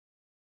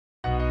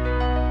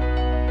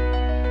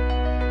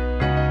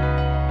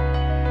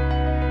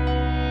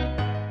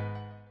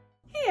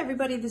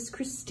everybody, this is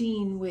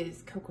Christine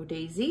with Cocoa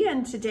Daisy,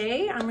 and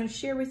today I'm going to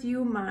share with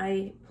you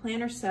my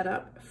planner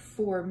setup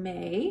for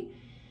May.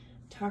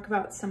 Talk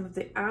about some of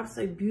the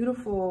absolutely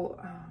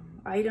beautiful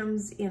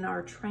items in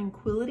our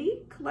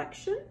Tranquility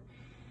collection.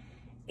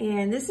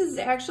 And this is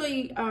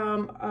actually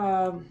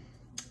a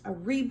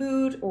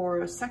reboot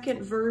or a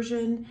second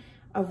version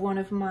of one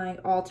of my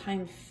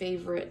all-time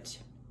favorite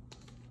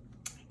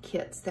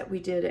kits that we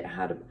did. It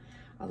had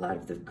a lot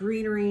of the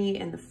greenery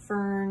and the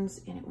ferns,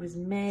 and it was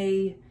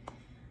May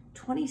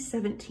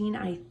 2017,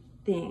 I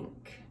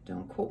think.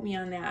 Don't quote me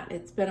on that.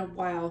 It's been a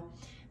while,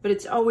 but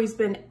it's always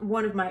been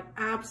one of my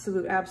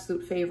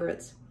absolute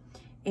favorites.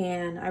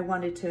 And I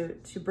wanted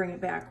to bring it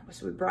back.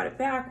 So we brought it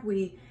back.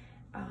 We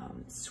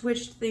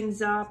switched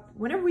things up.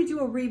 Whenever we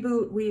do a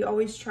reboot, we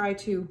always try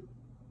to,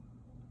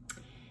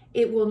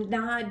 it will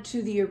nod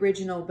to the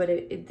original, but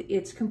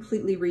it's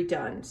completely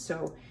redone.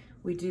 So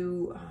we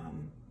do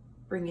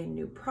bring in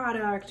new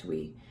product,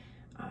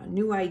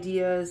 new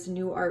ideas,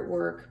 new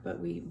artwork, but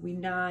we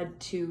nod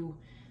to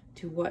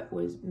what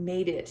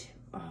made it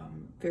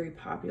very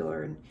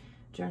popular and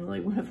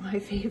generally one of my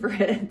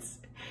favorites.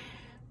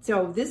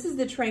 So this is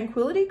the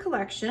Tranquility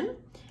collection.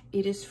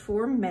 It is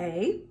for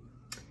May.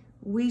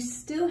 We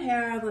still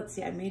have, let's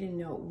see, I made a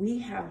note. We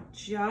have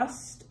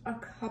just a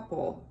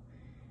couple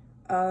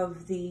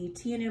of the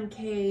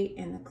TNMK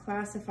and the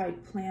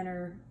classified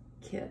planner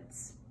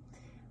kits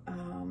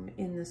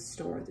in the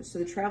store. So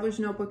the Traveler's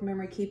Notebook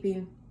Memory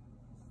Keeping,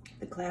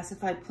 the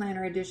Classified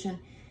Planner Edition,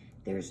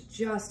 there's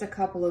just a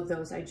couple of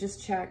those. I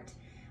just checked.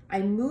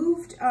 I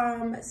moved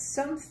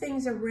some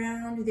things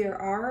around.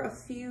 There are a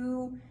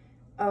few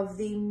of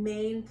the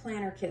main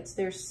planner kits.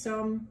 There's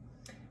some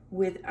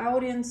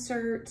without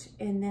insert,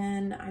 and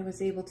then I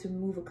was able to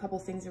move a couple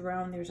things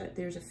around.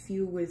 There's a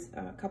few with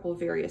a couple of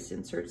various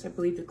inserts. I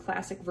believe the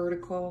Classic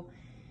Vertical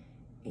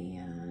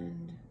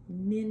and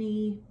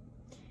Mini.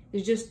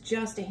 There's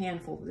just a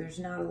handful. There's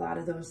not a lot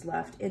of those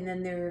left. And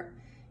then there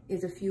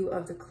is a few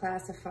of the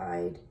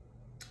classified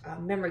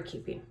memory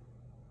keeping.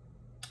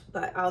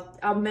 But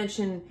I'll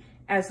mention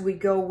as we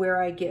go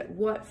where I get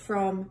what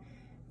from,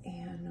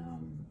 and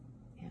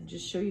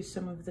just show you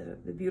some of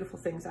the beautiful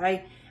things.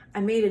 I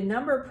made a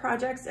number of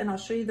projects, and I'll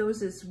show you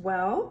those as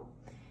well.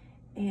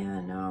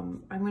 And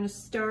I'm going to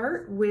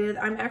start with,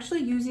 I'm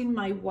actually using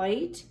my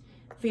white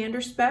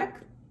Vanderspec.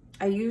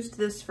 I used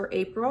this for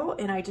April,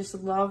 and I just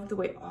love the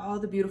way all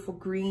the beautiful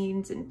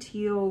greens and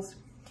teals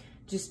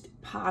just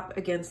pop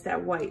against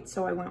that white.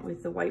 So I went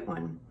with the white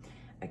one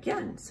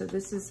again. So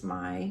this is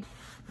my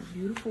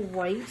beautiful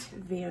white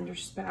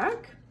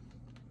Vanderspec.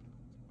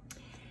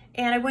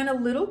 And I went a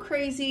little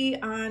crazy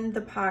on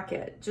the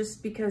pocket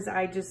just because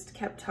I just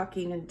kept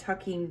tucking and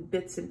tucking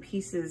bits and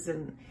pieces.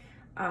 And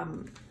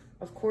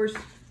of course,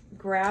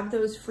 grab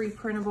those free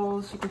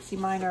printables. You can see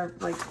mine are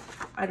like,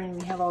 I don't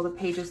even have all the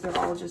pages. They're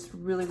all just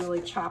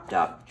really chopped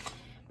up.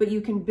 But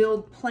you can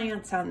build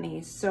plants on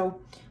these.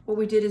 So what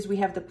we did is we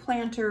have the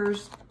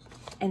planters,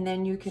 and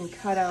then you can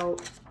cut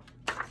out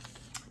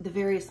the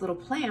various little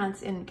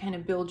plants and kind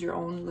of build your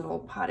own little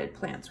potted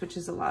plants, which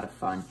is a lot of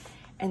fun.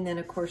 And then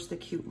of course the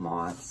cute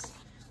moths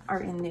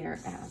are in there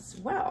as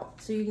well.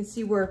 So you can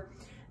see where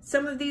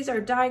some of these are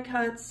die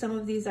cuts, some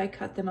of these I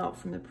cut them out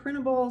from the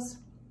printables.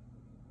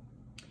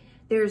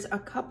 There's a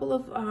couple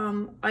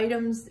of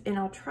items, and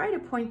I'll try to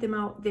point them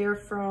out there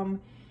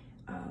from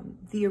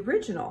the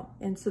original.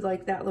 And so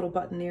like that little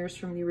button there is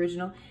from the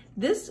original.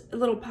 This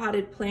little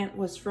potted plant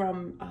was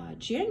from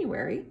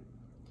January.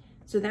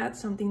 So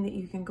that's something that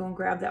you can go and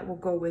grab that will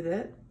go with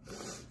it.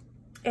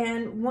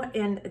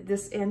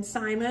 And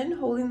Simon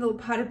holding the little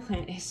potted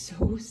plant is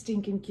so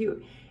stinking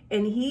cute.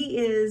 And he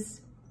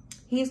is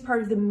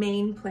part of the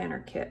main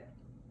planner kit.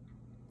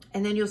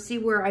 And then you'll see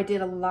where I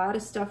did a lot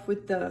of stuff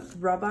with the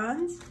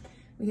rub-ons.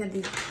 We had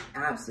these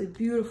absolutely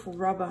beautiful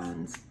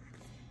rub-ons.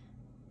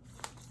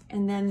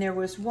 And then there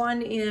was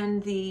one in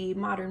the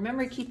Modern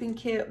Memory Keeping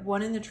Kit,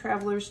 one in the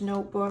Traveler's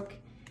Notebook,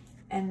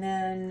 and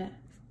then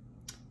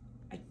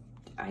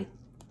I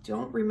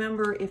don't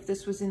remember if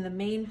this was in the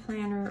main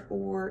planner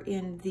or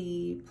in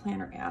the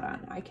planner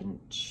add-on. I can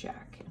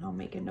check, and I'll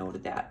make a note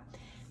of that.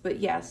 But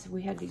yes,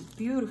 we had these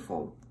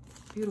beautiful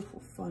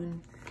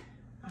fun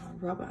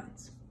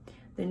rub-ons.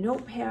 The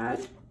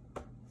notepad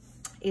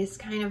is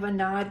kind of a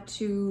nod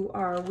to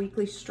our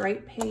weekly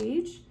stripe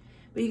page,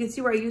 but you can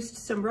see where I used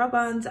some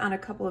rub-ons on a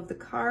couple of the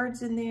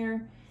cards in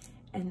there,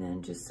 and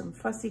then just some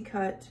fussy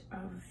cut of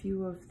a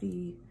few of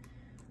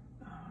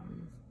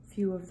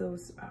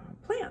those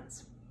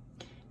plants,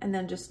 and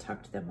then just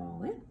tucked them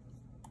all in.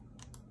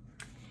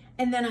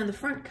 And then on the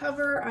front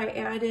cover, I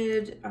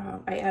added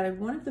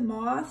one of the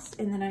moths,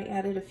 and then I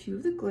added a few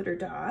of the glitter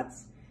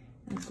dots,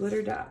 and the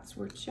glitter dots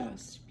were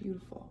just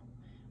beautiful.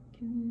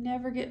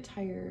 Never get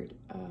tired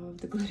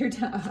of the glitter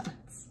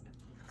dots.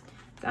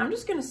 So I'm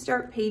just going to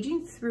start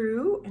paging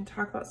through and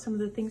talk about some of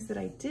the things that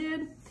I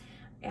did.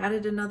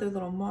 Added another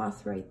little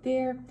moth right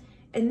there.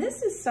 And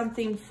this is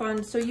something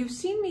fun. So you've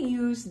seen me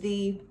use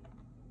the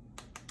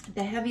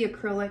heavy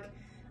acrylic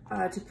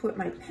to put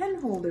my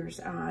pen holders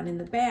on in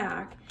the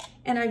back.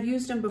 And I've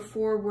used them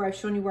before where I've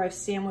shown you where I've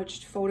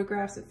sandwiched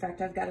photographs. In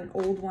fact, I've got an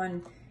old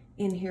one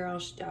in here.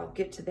 I'll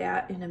get to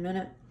that in a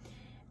minute.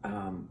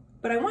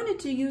 But I wanted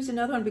to use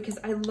another one because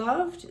I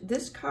loved,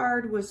 this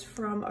card was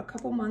from a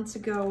couple months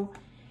ago,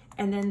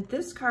 and then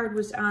this card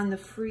was on the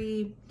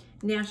free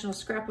National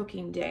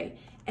Scrapbooking Day.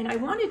 And I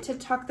wanted to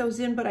tuck those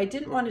in, but I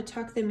didn't want to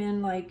tuck them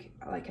in like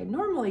I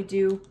normally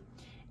do.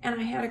 And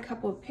I had a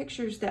couple of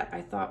pictures that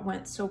I thought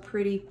went so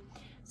pretty.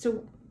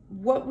 So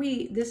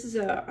this is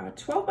a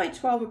 12 by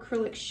 12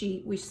 acrylic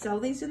sheet. We sell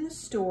these in the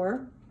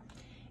store,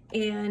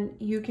 and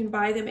you can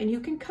buy them and you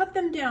can cut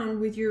them down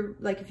with your,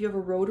 like if you have a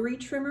rotary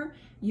trimmer,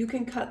 you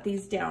can cut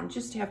these down.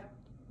 Just have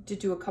to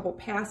do a couple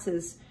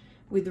passes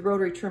with the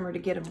rotary trimmer to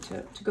get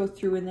them to go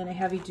through, and then a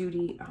heavy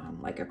duty,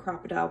 like a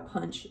crocodile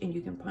punch, and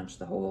you can punch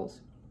the holes.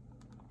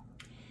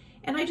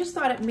 And I just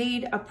thought it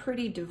made a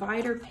pretty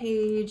divider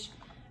page,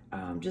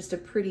 just a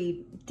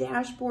pretty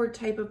dashboard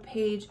type of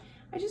page.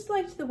 I just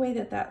liked the way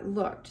that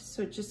looked.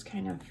 So it just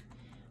kind of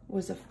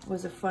was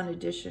a fun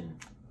addition.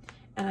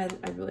 And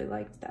I really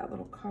liked that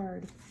little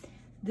card.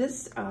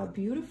 This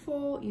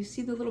beautiful, you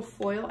see the little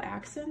foil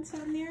accents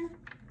on there?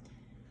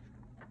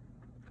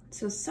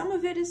 So some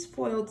of it is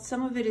foiled,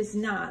 some of it is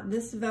not.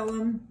 This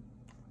vellum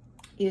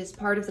is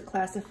part of the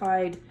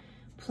classified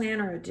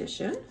planner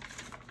edition.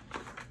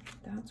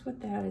 That's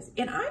what that is.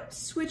 And I'm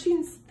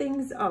switching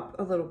things up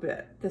a little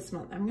bit this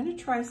month. I'm gonna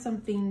try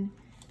something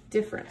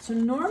different. So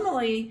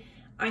normally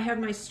I have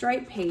my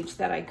stripe page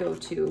that I go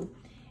to,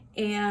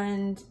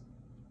 and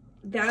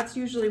that's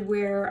usually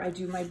where I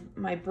do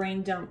my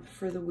brain dump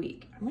for the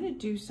week. I'm gonna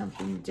do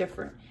something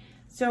different.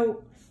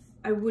 So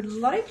I would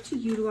like to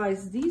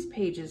utilize these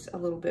pages a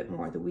little bit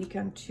more, the week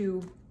on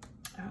two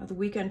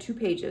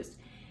pages.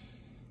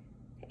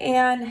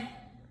 And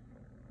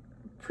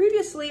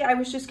previously, I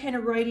was just kind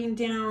of writing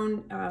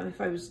down,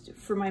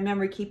 for my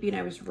memory keeping,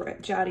 I was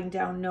jotting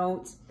down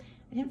notes.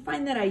 I didn't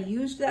find that I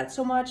used that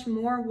so much.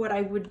 More what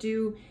I would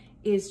do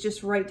is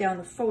just write down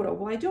the photo.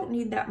 Well, I don't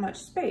need that much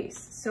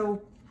space.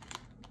 So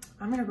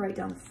I'm gonna write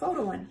down the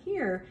photo on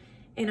here,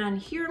 and on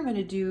here I'm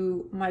gonna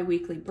do my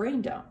weekly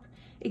brain dump.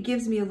 It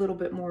gives me a little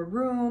bit more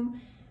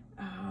room.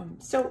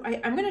 So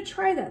I'm gonna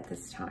try that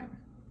this time.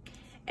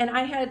 And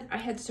I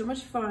had so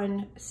much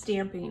fun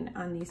stamping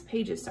on these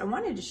pages. So I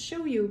wanted to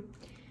show you.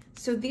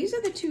 So these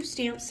are the two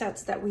stamp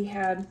sets that we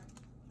had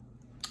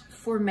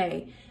for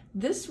May.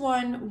 This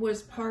one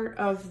was part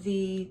of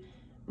the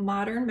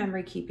Modern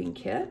Memory Keeping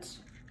Kit.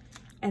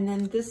 And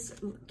then this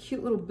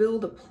cute little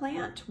Build a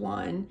Plant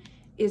one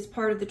is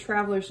part of the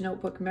Traveler's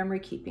Notebook Memory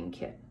Keeping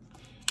Kit.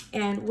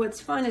 And what's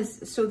fun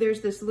is, so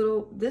there's this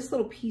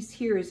little piece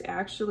here is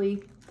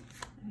actually,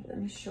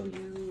 let me show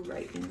you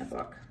right in the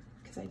book,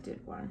 because I did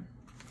one,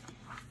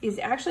 is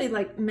actually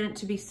like meant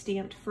to be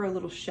stamped for a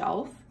little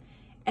shelf.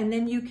 And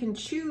then you can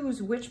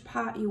choose which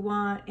pot you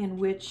want and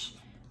which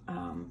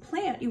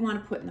plant you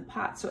want to put in the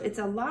pot. So it's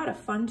a lot of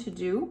fun to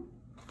do.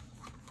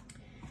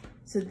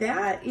 So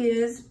that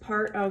is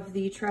part of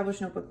the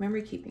Traveler's Notebook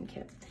Memory Keeping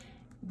Kit.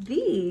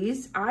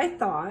 These, I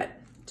thought,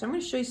 so I'm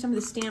going to show you some of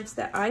the stamps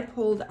that I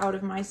pulled out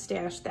of my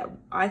stash that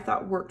I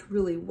thought worked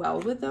really well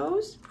with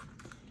those.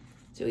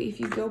 So if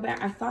you go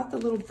back, I thought the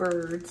little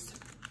birds,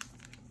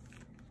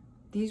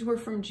 these were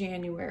from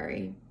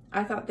January.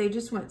 I thought they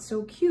just went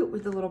so cute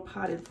with the little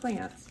potted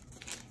plants.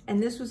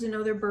 And this was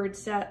another bird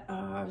set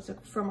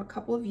from a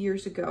couple of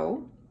years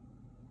ago.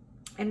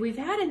 And we've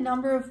had a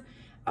number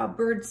of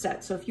bird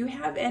sets. So if you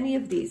have any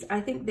of these,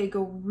 I think they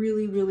go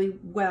really, really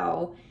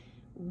well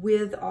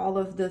with all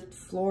of the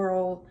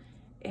floral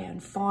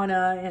and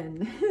fauna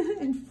and,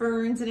 and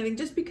ferns and everything.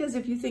 Just because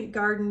if you think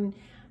garden,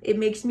 it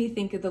makes me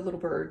think of the little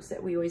birds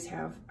that we always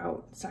have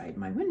outside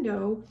my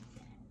window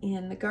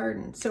in the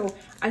garden. So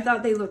I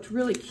thought they looked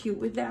really cute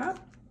with that.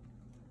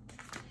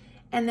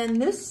 And then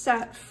this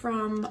set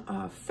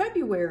from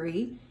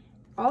February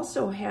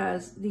also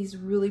has these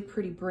really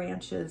pretty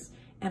branches,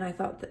 and I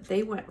thought that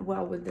they went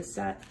well with the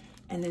set.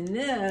 And then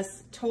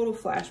this, total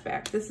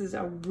flashback, this is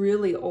a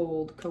really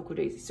old Cocoa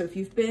Daisy. So if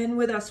you've been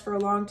with us for a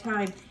long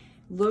time,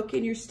 look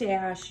in your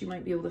stash, you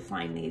might be able to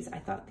find these. I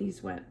thought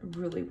these went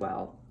really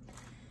well.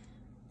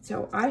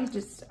 So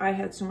I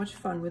had so much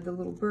fun with the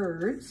little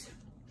birds.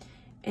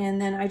 And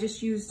then I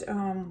just used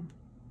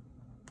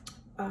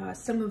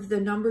some of the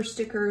number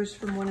stickers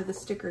from one of the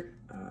sticker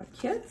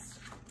kits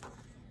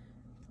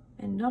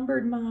and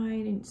numbered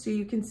mine. And so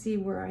you can see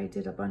where I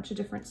did a bunch of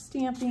different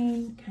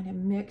stamping, kind of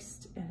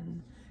mixed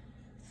and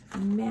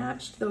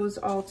matched those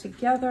all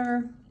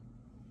together.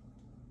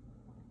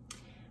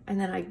 And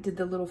then I did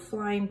the little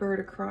flying bird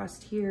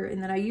across here.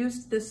 And then I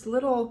used this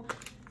little,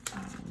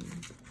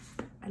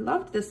 I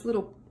loved this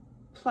little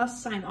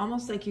plus sign,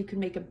 almost like you could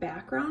make a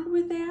background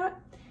with that.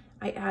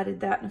 I added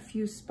that in a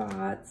few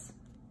spots.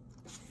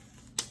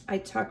 I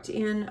tucked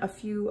in a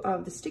few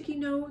of the sticky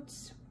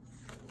notes.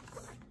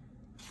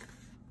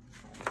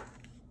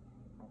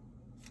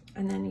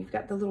 And then you've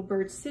got the little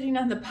birds sitting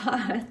on the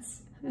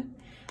pots.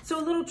 So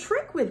a little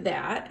trick with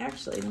that,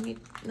 actually,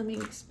 let me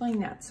explain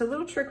that. So a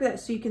little trick with that,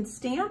 so you can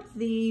stamp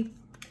the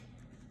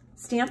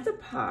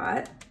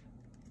pot,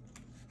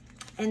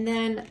 And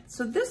then,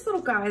 so this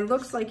little guy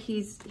looks like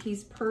he's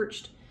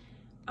perched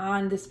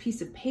on this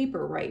piece of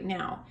paper right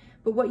now.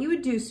 But what you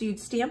would do, so you'd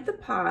stamp the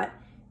pot,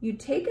 you'd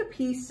take a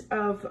piece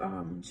of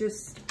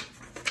just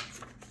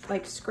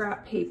like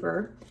scrap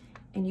paper,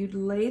 and you'd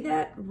lay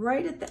that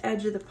right at the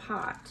edge of the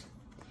pot.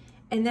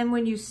 And then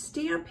when you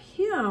stamp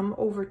him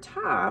over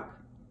top,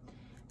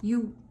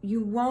 you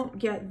won't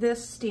get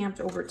this stamped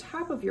over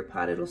top of your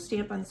pot. It'll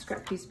stamp on the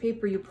scrap piece of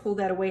paper. You pull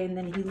that away, and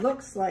then he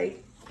looks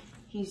like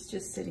he's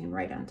just sitting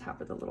right on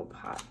top of the little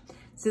pot.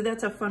 So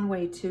that's a fun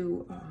way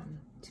to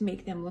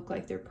make them look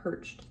like they're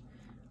perched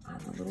on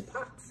the little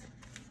pots.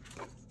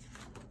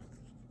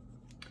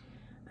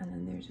 And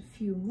then there's a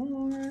few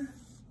more,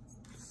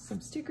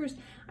 some stickers.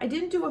 I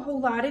didn't do a whole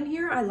lot in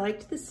here. I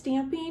liked the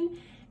stamping.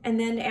 And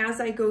then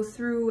as I go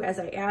through, as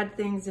I add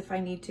things, if I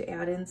need to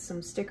add in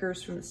some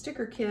stickers from the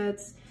sticker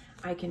kits,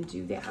 I can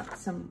do that,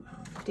 some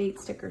date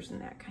stickers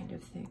and that kind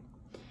of thing.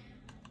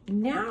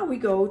 Now we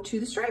go to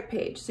the stripe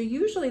page. So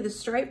usually the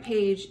stripe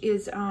page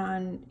is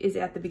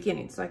at the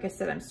beginning. So like I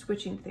said, I'm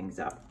switching things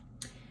up.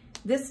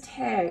 This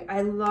tag,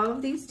 I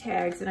love these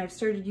tags, and I've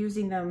started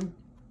using them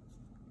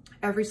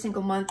every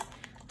single month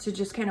to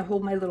just kind of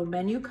hold my little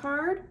menu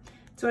card.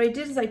 So what I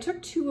did is I took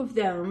 2 of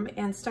them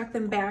and stuck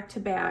them back to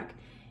back.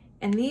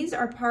 And these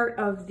are part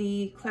of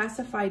the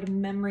classified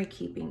memory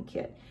keeping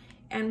kit.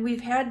 And we've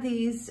had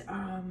these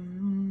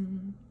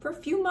for a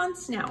few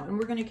months now, and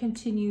we're going to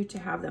continue to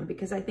have them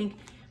because I think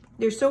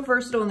they're so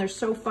versatile and they're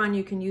so fun.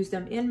 You can use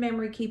them in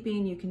memory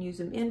keeping, you can use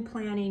them in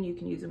planning, you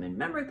can use them in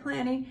memory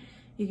planning.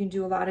 You can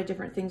do a lot of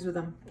different things with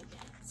them.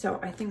 So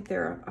I think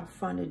they're a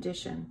fun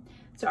addition.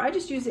 So I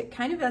just use it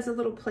kind of as a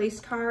little place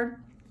card.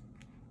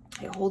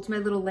 It holds my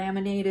little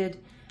laminated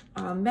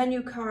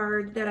menu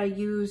card that I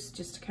use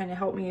just to kind of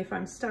help me if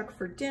I'm stuck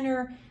for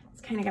dinner.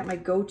 It's kind of got my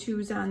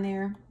go-tos on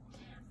there.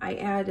 I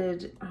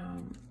added,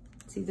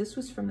 see, this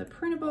was from the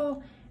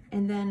printable,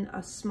 and then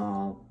a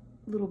small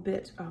little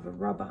bit of a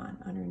rub-on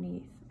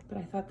underneath. But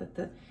I thought that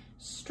the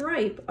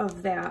stripe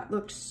of that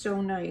looked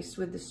so nice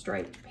with the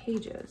striped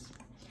pages.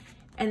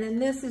 And then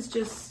this is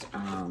just,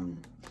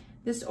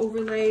 this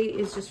overlay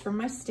is just from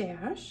my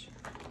stash.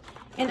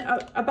 And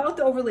about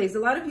the overlays, a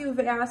lot of you have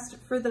asked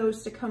for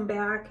those to come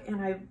back,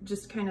 and I've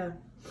just kind of,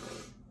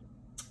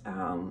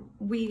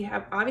 we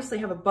obviously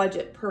have a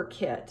budget per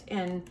kit,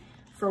 and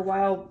for a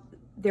while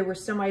there were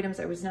some items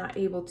I was not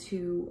able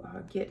to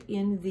get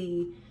in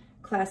the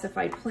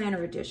classified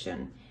planner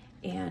edition,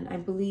 and I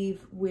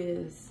believe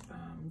with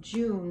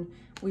June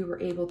we were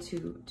able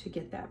to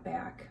get that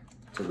back.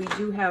 So we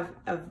do have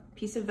a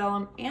piece of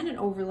vellum and an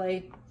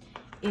overlay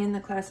in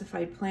the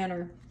classified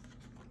planner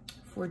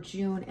for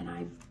June, and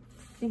I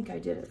think I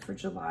did it for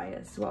July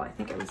as well. I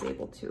think I was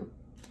able to.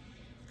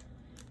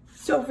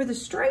 So for the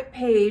stripe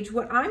page,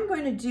 what I'm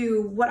going to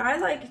do, what I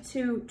like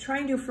to try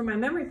and do for my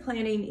memory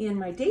planning in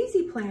my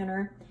Daisy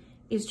planner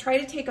is try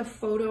to take a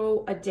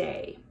photo a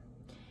day.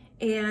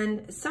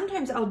 And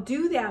sometimes I'll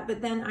do that,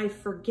 but then I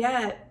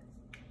forget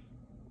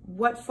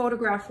what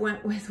photograph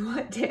went with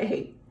what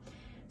day.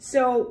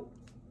 So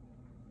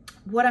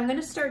what I'm going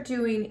to start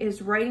doing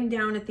is writing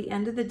down at the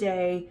end of the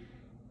day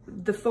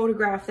the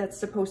photograph that's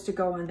supposed to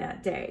go on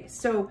that day.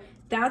 So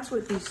that's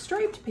what these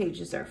striped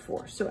pages are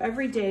for. So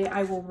every day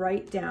I will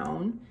write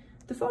down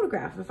the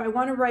photograph. If I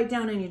want to write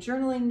down any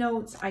journaling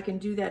notes, I can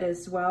do that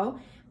as well.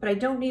 But I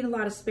don't need a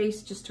lot of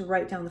space just to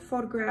write down the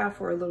photograph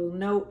or a little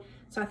note.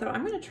 So I thought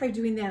I'm going to try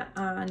doing that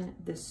on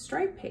this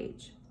stripe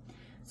page.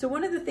 So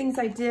one of the things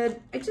I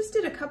did, I just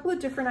did a couple of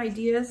different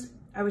ideas.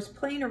 I was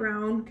playing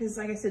around because,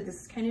 like I said,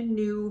 this is kind of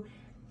new.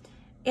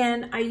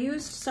 And I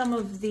used some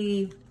of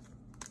the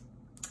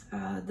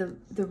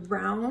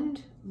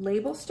round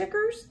label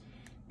stickers.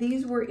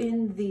 These were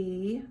in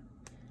the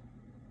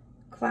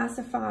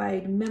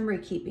classified memory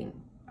keeping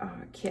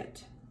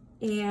kit.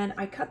 And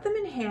I cut them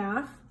in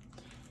half,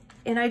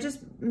 and I just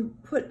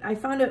I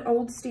found an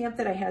old stamp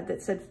that I had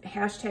that said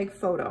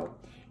 #photo.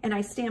 And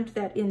I stamped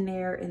that in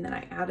there, and then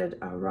I added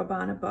a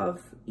rub-on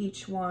above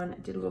each one. I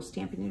did a little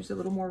stamping. There's a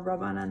little more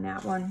rub-on on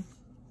that one.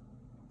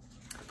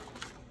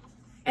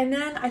 And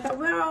then I thought,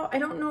 well, I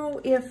don't know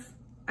if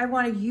I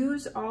want to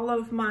use all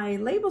of my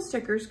label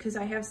stickers because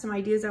I have some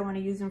ideas I want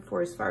to use them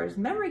for as far as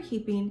memory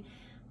keeping.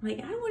 I'm like,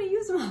 I don't want to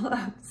use them all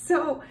up.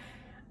 So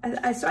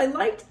I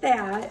liked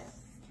that.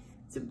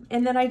 So,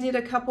 and then I did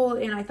a couple,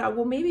 and I thought,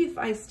 well, maybe if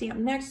I stamp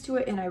next to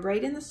it and I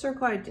write in the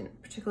circle, I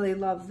didn't particularly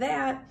love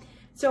that.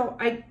 So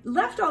I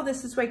left all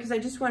this way because I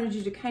just wanted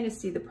you to kind of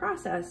see the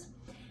process.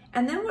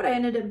 And then what I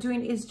ended up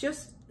doing is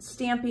just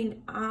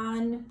stamping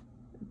on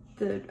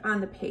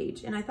the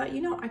page. And I thought,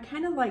 you know, I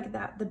kind of like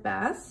that the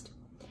best,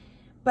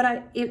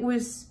 but it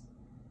was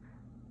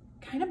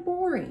kind of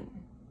boring,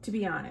 to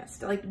be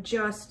honest, like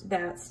just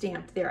that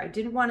stamped there. I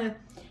didn't want to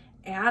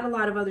add a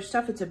lot of other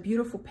stuff. It's a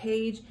beautiful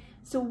page.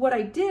 So what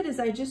I did is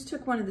I just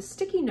took one of the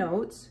sticky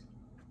notes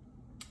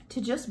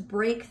to just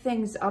break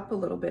things up a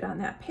little bit on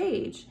that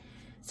page.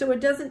 So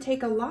it doesn't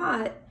take a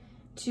lot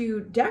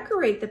to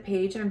decorate the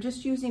page. I'm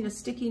just using a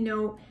sticky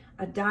note,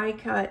 a die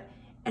cut,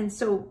 And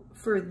so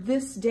for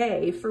this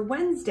day, for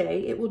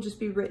Wednesday, it will just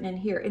be written in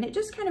here, and it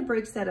just kind of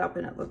breaks that up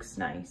and it looks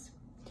nice.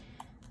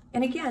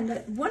 And again,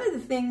 one of the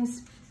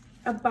things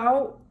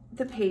about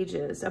the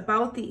pages,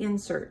 about the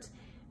inserts,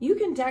 you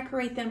can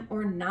decorate them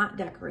or not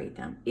decorate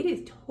them. It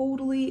is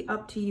totally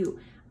up to you.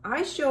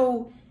 I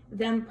show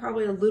them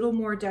probably a little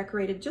more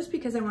decorated just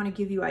because I want to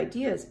give you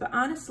ideas. But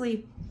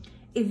honestly,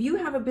 if you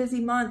have a busy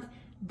month,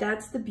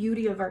 that's the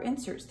beauty of our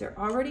inserts. They're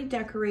already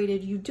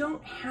decorated. You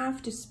don't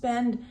have to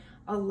spend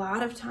a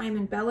lot of time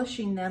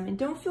embellishing them, and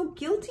don't feel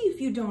guilty if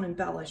you don't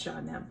embellish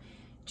on them.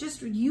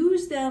 Just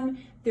use them.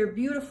 They're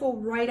beautiful.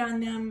 Write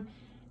on them.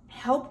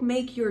 Help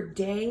make your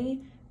day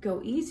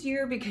go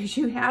easier because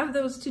you have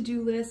those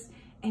to-do lists,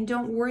 and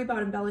don't worry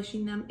about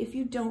embellishing them if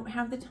you don't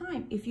have the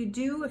time. If you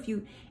do,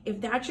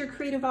 if that's your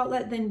creative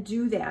outlet, then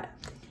do that.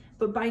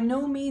 But by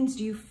no means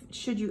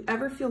should you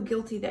ever feel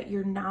guilty that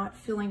you're not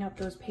filling up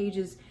those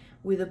pages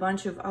with a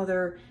bunch of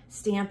other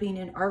stamping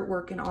and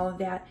artwork and all of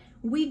that.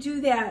 We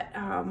do that,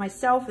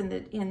 myself and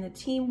the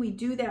team, we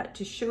do that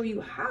to show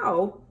you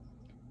how,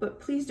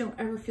 but please don't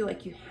ever feel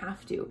like you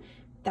have to.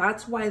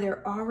 That's why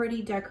they're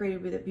already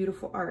decorated with a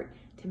beautiful art,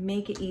 to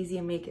make it easy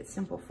and make it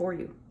simple for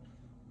you.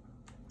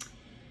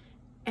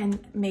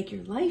 And make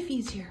your life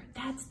easier.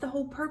 That's the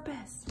whole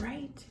purpose,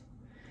 right?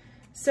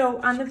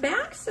 So on the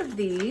backs of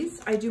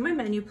these, I do my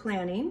menu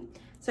planning.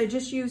 So I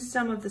just use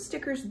some of the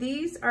stickers.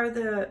 These are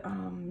the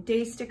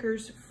day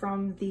stickers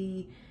from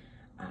the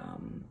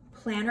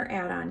planner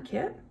add-on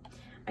kit.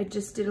 I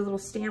just did a little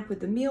stamp with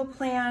the meal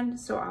plan,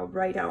 so I'll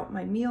write out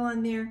my meal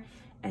on there.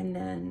 And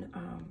then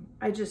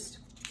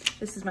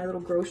this is my little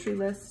grocery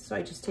list, so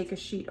I just take a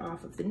sheet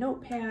off of the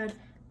notepad,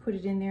 put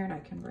it in there, and I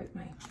can write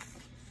my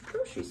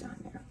groceries on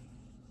there.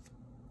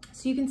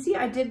 So you can see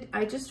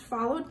I just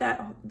followed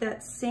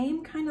that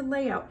same kind of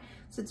layout.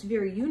 So it's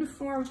very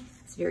uniform,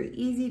 it's very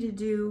easy to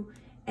do,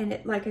 and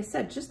it, like I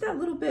said, just that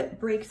little bit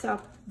breaks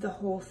up the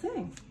whole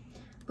thing.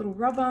 Little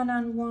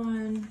rub-on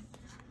one,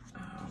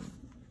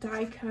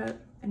 die cut.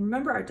 And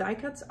remember, our die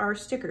cuts are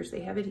stickers.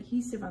 They have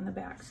adhesive on the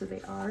back, so they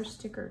are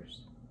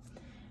stickers.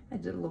 I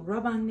did a little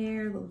rub on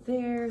there, a little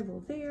there, a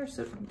little there,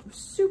 so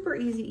super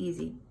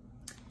easy.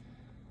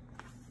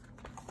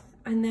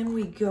 And then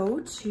we go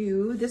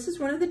to, this is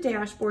one of the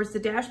dashboards. The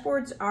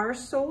dashboards are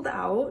sold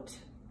out.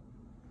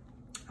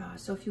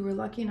 So if you were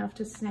lucky enough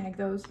to snag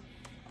those.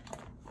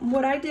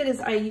 What I did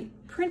is I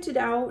printed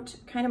out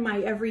kind of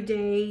my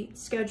everyday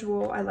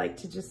schedule. I like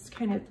to just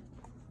kind of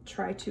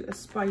try to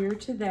aspire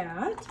to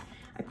that.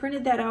 I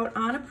printed that out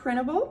on a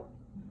printable.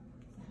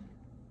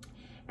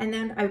 And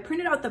then I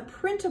printed out the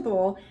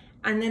printable,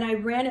 and then I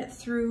ran it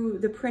through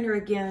the printer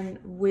again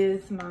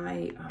with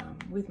my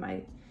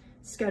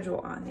schedule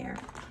on there.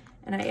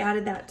 And I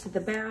added that to the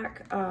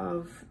back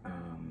of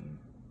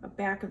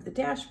the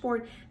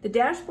dashboard. The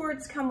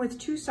dashboards come with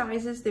two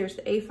sizes. There's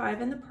the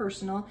A5 and the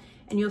personal,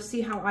 and you'll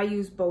see how I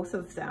use both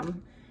of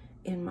them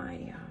in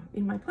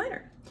my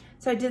planner.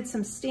 So I did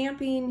some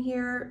stamping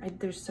here.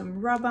 There's some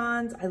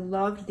rub-ons. I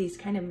loved these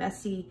kind of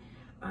messy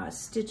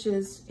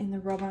stitches in the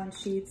rub-on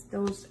sheets.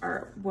 Those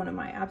are one of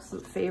my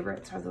absolute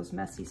favorites, are those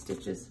messy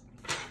stitches.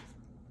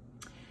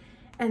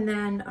 And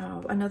then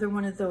another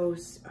one of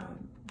those,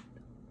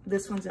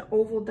 this one's an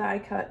oval die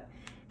cut.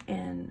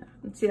 And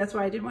see, that's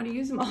why I didn't want to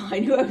use them all. I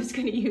knew I was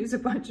going to use a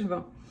bunch of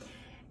them.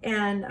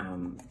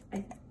 And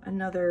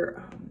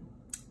another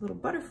little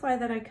butterfly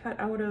that I cut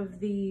out of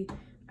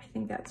I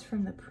think that's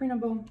from the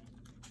printable.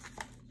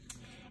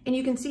 And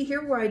you can see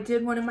here where I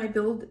did one of my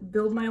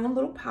build my own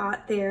little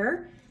pot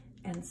there,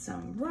 and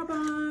some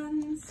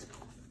rub-ons,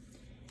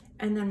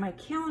 and then my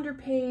calendar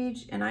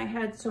page. And I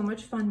had so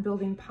much fun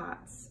building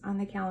pots on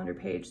the calendar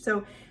page.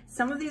 So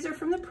some of these are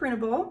from the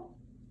printable.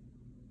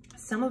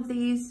 Some of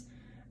these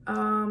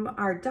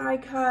are die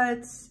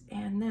cuts,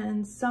 and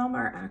then some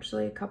are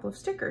actually a couple of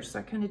stickers. So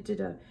I kind of did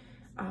a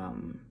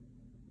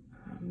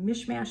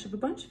mishmash of a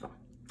bunch of them.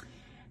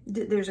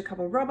 There's a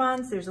couple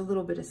rub-ons, there's a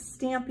little bit of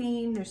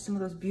stamping, there's some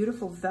of those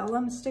beautiful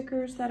vellum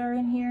stickers that are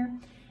in here.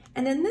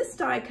 And then this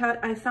die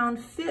cut I found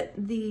fit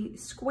the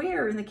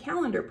square in the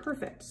calendar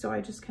perfect. So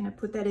I just kind of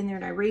put that in there,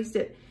 and I raised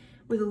it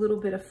with a little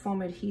bit of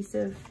foam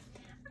adhesive,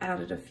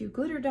 added a few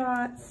glitter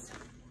dots.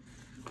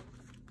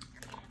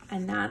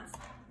 And that's,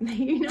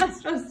 you're not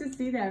supposed to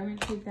see that. I'm gonna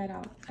take that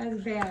out.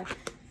 That's bad.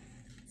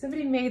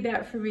 Somebody made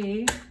that for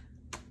me,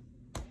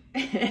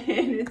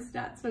 and it's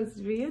not supposed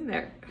to be in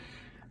there.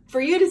 For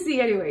you to see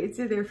anyway, it's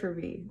in there for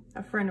me.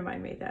 A friend of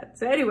mine made that.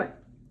 So anyway,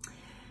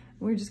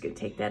 we're just gonna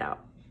take that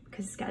out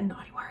because it's got a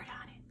naughty word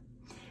on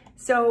it.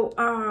 So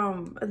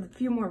a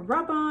few more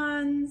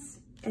rub-ons,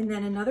 and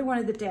then another one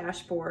of the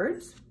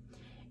dashboards.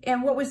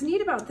 And what was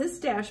neat about this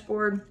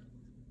dashboard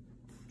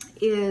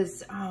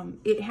is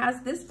it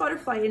has this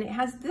butterfly, and it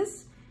has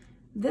this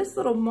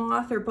little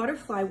moth or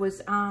butterfly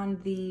was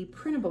on the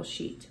printable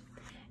sheet.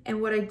 And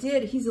what I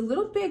did, he's a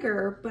little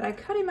bigger, but I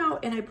cut him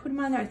out and I put him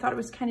on there. I thought it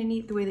was kind of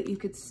neat the way that you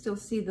could still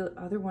see the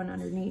other one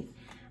underneath.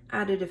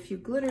 Added a few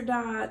glitter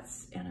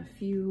dots and a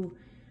few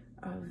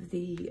of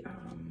the,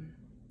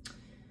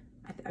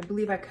 I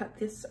believe I cut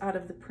this out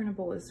of the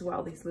printable as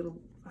well, these little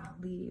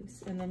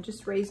leaves, and then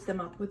just raised them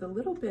up with a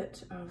little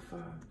bit of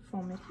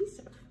foam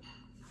adhesive.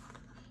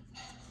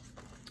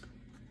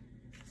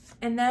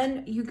 And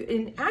then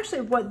and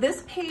actually what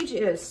this page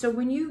is, so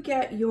when you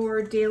get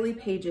your daily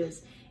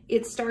pages,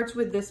 it starts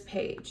with this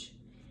page,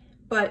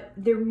 but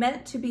they're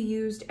meant to be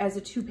used as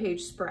a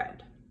 2-page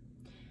spread.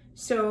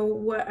 So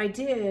what I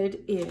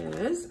did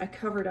is I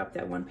covered up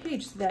that one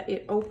page so that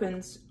it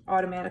opens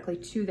automatically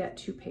to that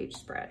 2-page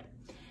spread.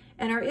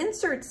 And our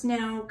inserts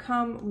now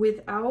come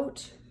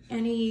without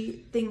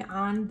anything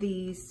on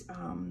these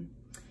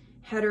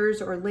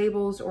headers or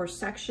labels or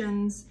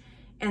sections.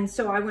 And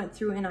so I went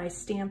through and I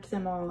stamped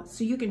them all.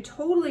 So you can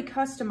totally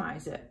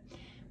customize it.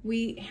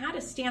 We had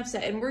a stamp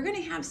set, and we're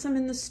gonna have some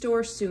in the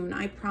store soon,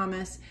 I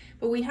promise.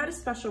 But we had a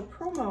special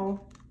promo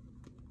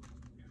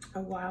a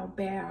while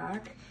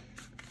back,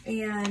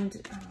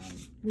 and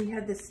we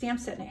had this stamp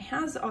set, and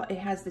it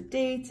has the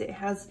dates, it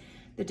has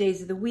the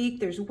days of the week,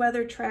 there's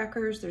weather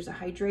trackers, there's a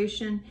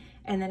hydration,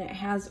 and then it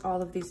has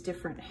all of these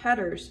different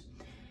headers.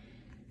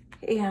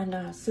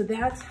 And so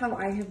that's how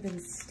I have been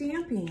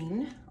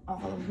stamping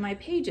all of my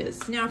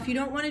pages. Now, if you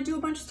don't want to do a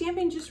bunch of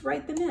stamping, just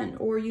write them in,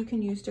 or you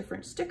can use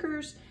different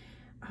stickers.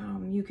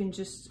 You can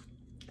just,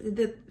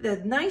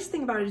 the nice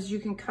thing about it is you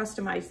can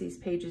customize these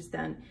pages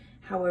then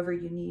however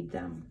you need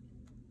them.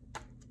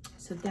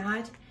 So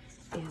that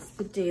is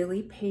the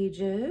daily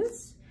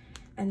pages.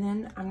 And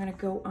then I'm gonna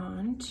go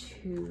on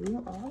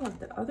to all of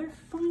the other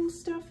fun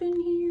stuff in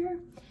here.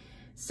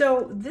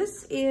 So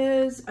this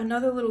is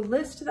another little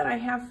list that I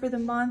have for the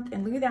month,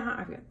 and look at that,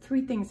 I've got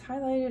 3 things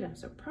highlighted. I'm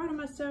so proud of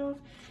myself.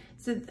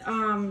 So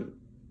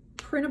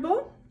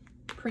printable,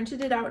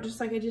 printed it out just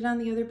like I did on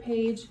the other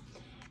page.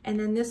 And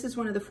then this is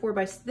one of the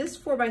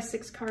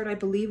 4x6 card, I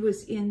believe,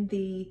 was in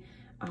the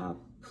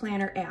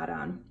planner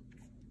add-on.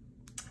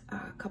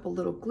 A couple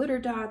little glitter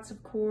dots,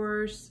 of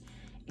course,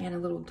 and a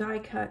little die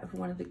cut of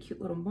one of the cute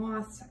little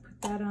moths. I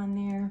put that on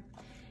there.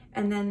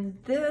 And then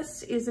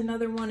this is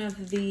another one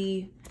of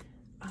the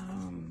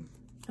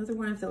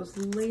those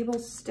label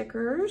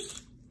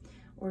stickers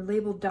or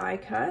label die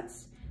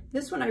cuts.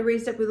 This one I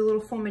raised up with a little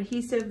foam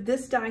adhesive.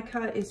 This die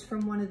cut is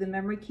from one of the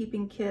memory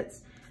keeping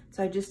kits,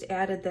 so I just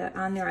added that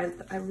on there.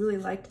 I really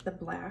liked the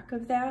black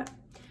of that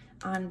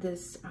on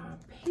this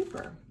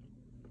paper.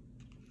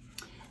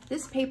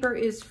 This paper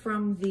is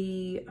from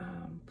the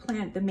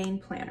main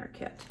planner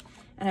kit,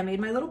 and I made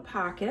my little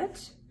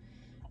pocket.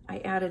 I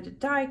added a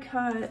die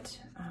cut,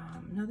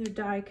 another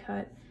die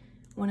cut,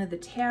 one of the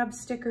tab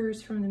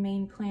stickers from the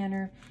main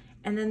planner.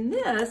 And then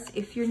this,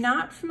 if you're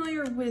not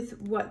familiar with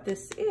what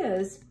this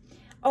is,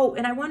 oh,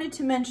 and I wanted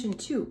to mention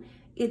too,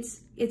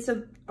 it's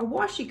a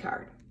washi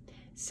card.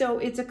 So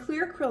it's a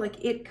clear acrylic.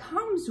 It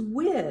comes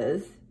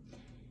with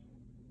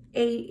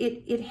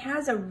it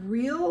has a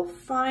real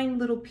fine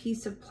little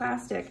piece of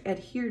plastic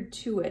adhered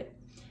to it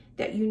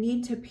that you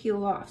need to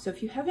peel off. So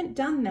if you haven't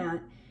done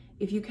that,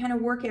 if you kind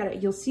of work at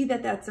it, you'll see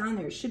that that's on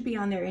there. It should be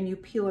on there, and you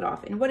peel it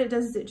off. And what it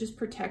does is it just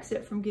protects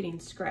it from getting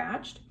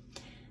scratched.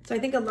 So I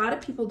think a lot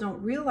of people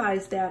don't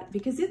realize that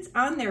because it's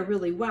on there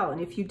really well. And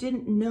if you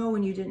didn't know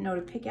and you didn't know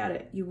to pick at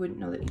it, you wouldn't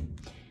know that.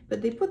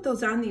 But they put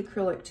those on the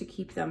acrylic to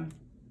keep them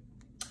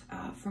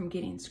from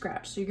getting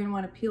scratched. So you're gonna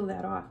wanna peel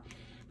that off.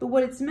 But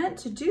what it's meant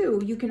to do,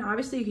 you can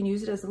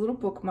use it as a little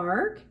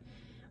bookmark,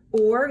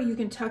 or you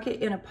can tuck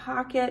it in a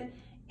pocket,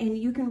 and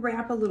you can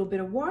wrap a little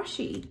bit of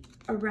washi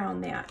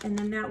around that. And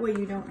then that way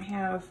you don't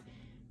have,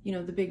 you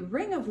know, the big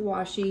ring of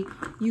washi.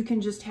 You can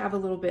just have a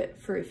little bit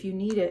for if you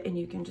need it, and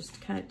you can just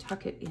kind of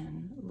tuck it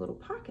in a little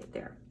pocket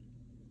there.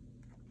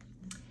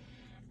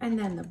 And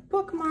then the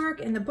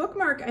bookmark,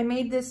 I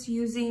made this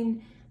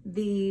using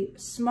the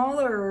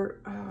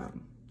smaller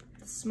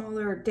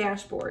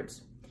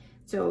dashboards.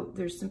 So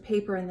there's some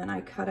paper, and then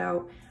I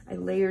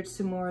layered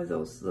some more of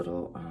those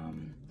little,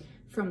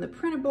 from the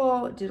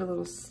printable, did a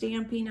little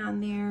stamping on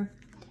there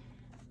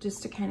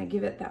just to kind of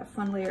give it that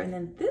fun layer. And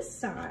then this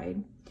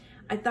side,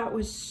 I thought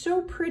was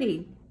so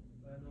pretty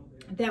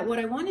that what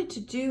I wanted to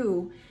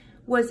do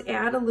was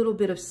add a little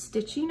bit of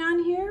stitching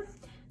on here.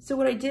 So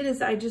what I did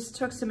is I just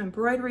took some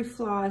embroidery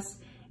floss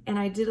and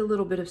I did a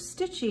little bit of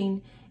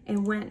stitching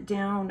and went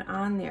down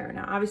on there.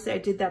 Now, obviously I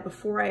did that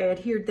before I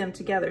adhered them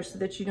together so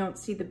that you don't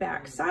see the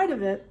back side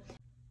of it.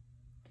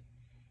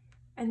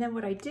 And then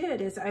what I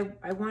did is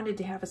I wanted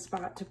to have a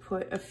spot to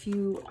put a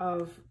few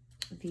of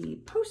the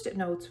Post-it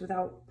notes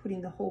without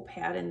putting the whole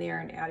pad in there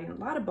and adding a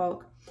lot of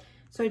bulk.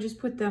 So I just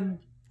put them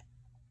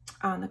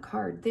on the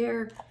card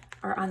there,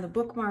 or on the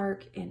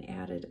bookmark, and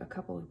added a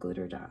couple of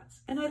glitter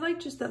dots. And I like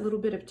just that little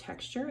bit of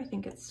texture. I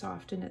think it's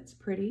soft and it's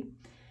pretty.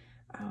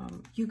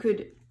 You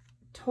could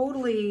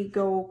totally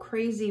go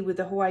crazy with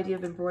the whole idea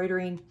of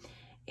embroidering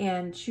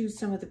and choose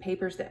some of the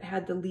papers that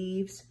had the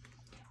leaves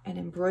and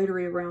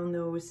embroidery around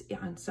those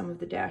on some of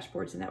the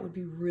dashboards, and that would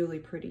be really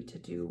pretty to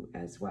do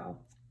as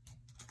well.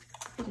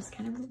 I just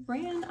kind of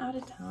ran out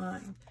of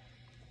time.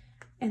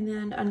 And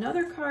then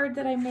another card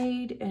that I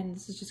made, and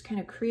this is just kind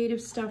of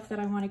creative stuff that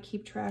I want to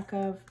keep track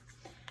of.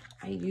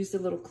 I used a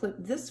little clip,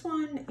 this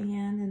one,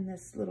 and then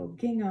this little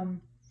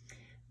gingham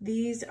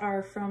These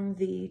are from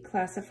the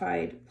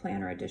Classified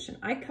Planner Edition.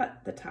 I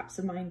cut the tops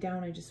of mine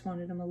down. I just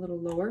wanted them a little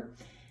lower,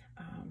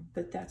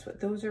 but that's what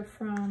those are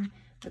from.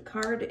 The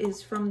card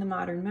is from the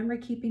Modern Memory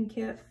Keeping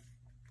Kit.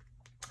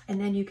 And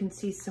then you can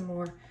see some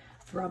more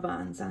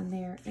rub-ons on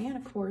there. And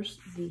of course,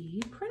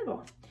 the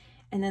printable.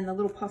 And then the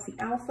little puffy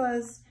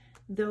alphas,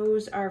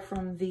 those are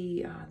from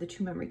the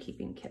 2 memory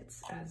keeping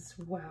kits as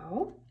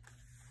well.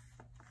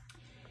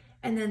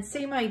 And then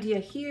same idea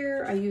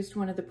here. I used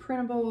one of the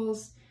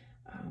printables,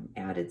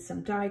 added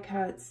some die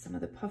cuts, some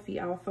of the puffy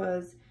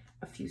alphas,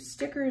 a few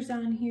stickers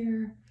on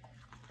here.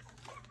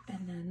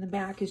 And then the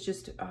back is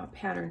just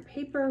patterned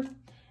paper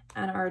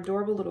and our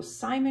adorable little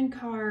Simon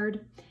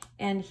card.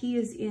 And he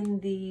is in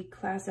the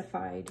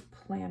Classified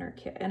Planner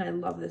Kit. And I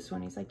love this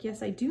one. He's like,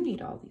 yes, I do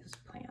need all these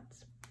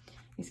plants.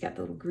 He's got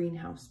the little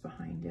greenhouse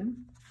behind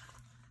him.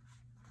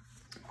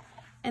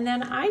 And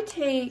then I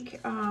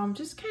take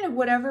just kind of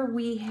whatever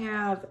we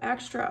have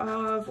extra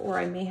of, or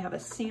I may have a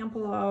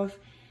sample of.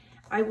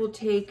 I will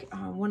take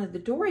one of the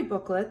Dory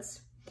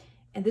booklets,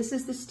 and this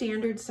is the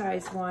standard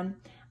size one.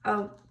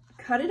 I'll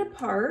cut it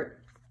apart,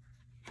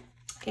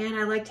 and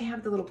I like to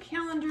have the little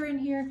calendar in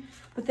here,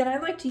 but then I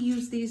like to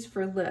use these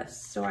for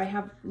lists. So I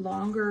have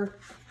longer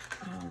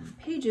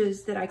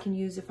pages that I can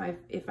use if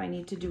I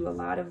need to do a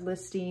lot of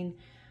listing,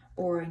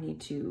 or I need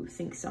to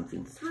think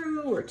something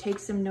through or take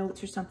some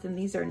notes or something.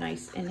 These are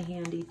nice and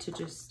handy to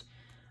just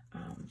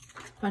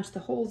punch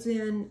the holes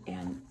in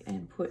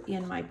and put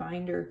in my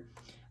binder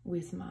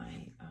with my,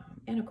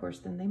 and of course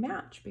then they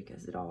match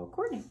because it all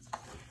coordinates,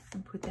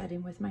 and put that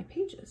in with my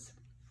pages.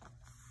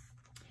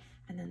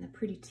 And then the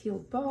pretty teal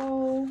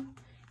bow.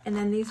 And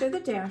then these are the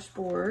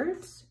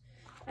dashboards.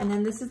 And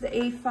then this is the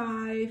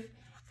A5.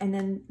 And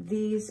then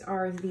these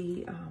are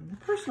the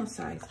personal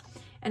size.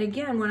 And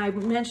again, when I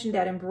mentioned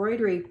that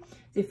embroidery,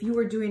 if you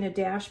were doing a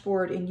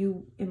dashboard and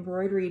you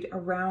embroidered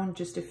around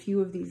just a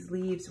few of these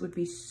leaves, would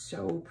be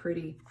so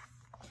pretty.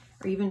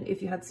 Or even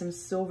if you had some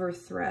silver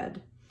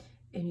thread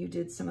and you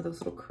did some of those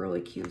little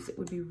curly cues, it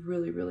would be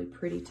really, really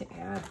pretty to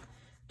add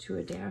to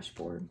a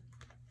dashboard.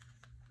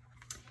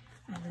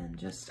 And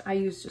then I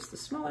use just the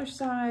smaller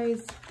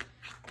size,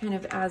 kind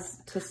of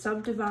as to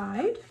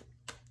subdivide.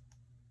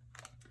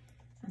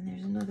 And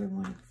there's another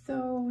one of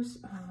those,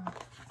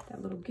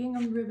 that little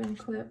gingham ribbon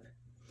clip.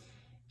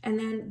 And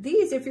then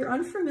these, if you're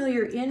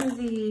unfamiliar, in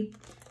the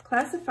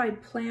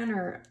Classified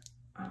Planner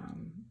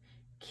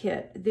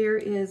kit, there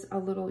is a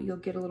little, you'll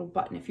get a little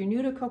button. If you're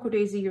new to Cocoa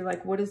Daisy, you're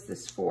like, what is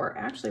this for?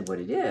 Actually, what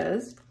it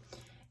is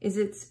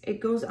it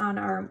goes on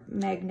our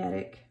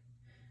magnetic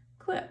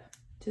clip.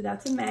 So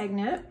that's a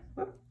magnet,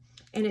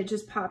 and it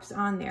just pops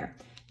on there.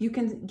 You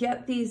can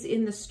get these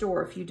in the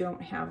store if you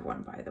don't have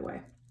one, by the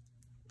way.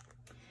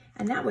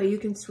 And that way you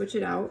can switch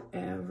it out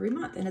every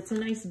month. And it's a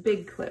nice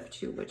big clip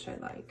too, which I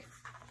like.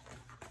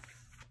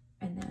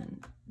 And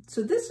then,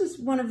 so this is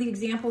one of the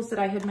examples that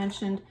I had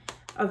mentioned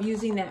of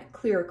using that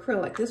clear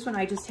acrylic. This one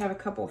I just have a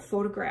couple of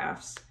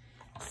photographs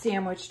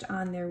sandwiched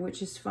on there,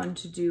 which is fun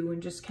to do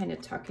and just kind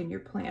of tuck in your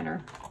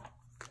planner.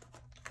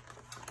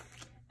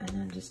 And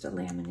then just a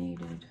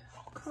laminated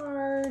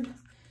card.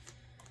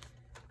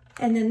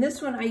 And then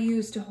this one I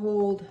use to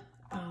hold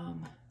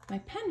my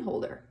pen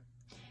holder.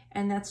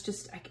 And that's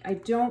just, I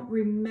don't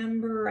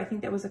remember, I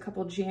think that was a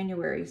couple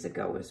Januaries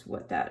ago is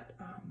what that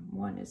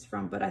one is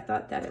from, but I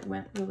thought that it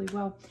went really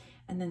well.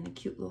 And then the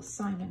cute little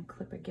Simon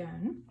clip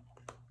again.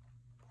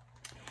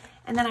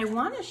 And then I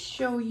want to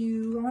show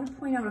you, I want to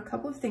point out a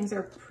couple of things.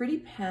 Our pretty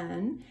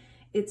pen,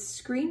 it's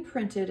screen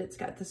printed, it's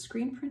got the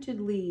screen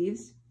printed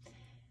leaves.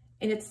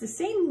 And it's the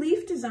same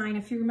leaf design.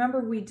 If you remember,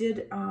 we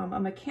did a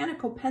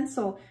mechanical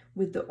pencil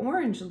with the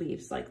orange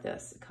leaves like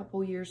this a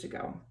couple years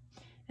ago.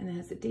 And it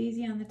has a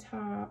daisy on the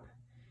top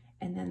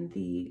and then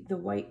the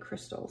white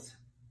crystals.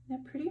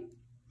 Isn't that pretty?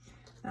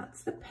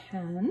 That's the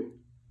pen.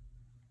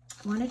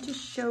 I wanted to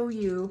show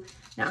you,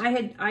 now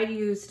I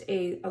used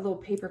a little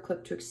paper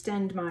clip to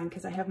extend mine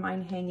because I have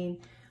mine hanging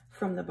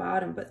from the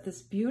bottom, but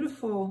this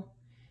beautiful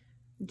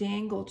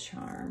dangle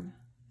charm,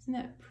 isn't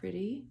that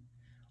pretty?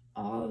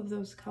 All of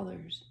those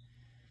colors.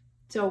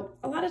 So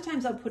a lot of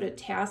times I'll put a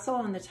tassel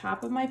on the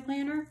top of my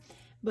planner,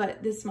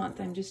 but this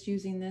month I'm just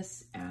using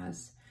this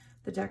as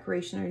the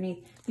decoration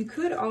underneath. You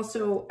could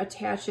also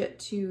attach it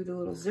to the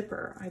little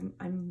zipper.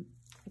 I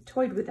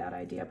toyed with that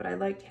idea, but I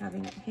liked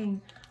having it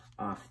hang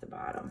off the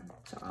bottom.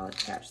 So I'll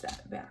attach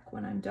that back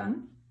when I'm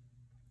done.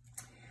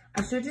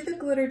 I showed you the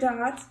glitter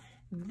dots.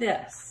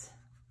 This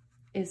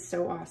is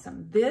so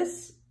awesome.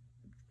 This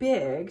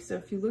big, so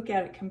if you look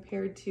at it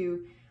compared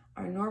to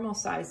our normal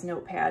size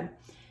notepad,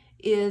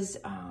 is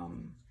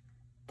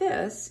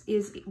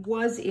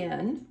was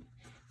in,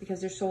 because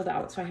they're sold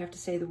out, so I have to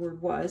say the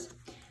word was,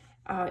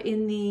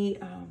 in the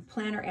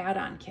planner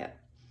add-on kit.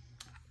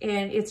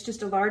 And it's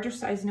just a larger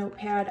size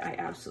notepad. I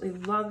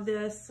absolutely love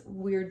this.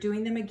 We're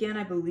doing them again.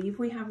 I believe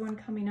we have one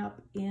coming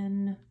up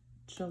in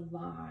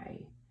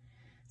July.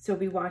 So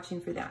be watching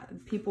for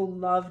that. People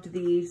loved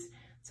these,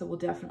 so we'll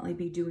definitely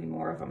be doing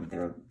more of them.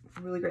 They're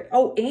really great.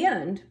 Oh,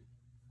 and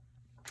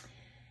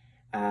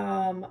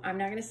I'm not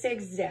going to say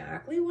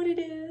exactly what it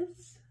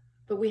is,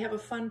 but we have a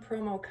fun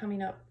promo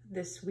coming up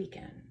this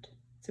weekend.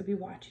 So be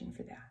watching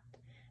for that.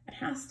 It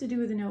has to do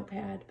with a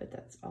notepad, but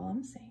that's all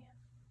I'm saying.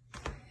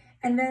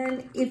 And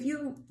then if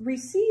you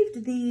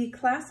received the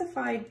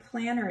classified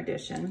planner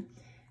edition,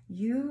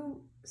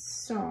 you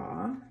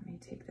saw, let me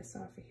take this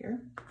off of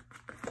here.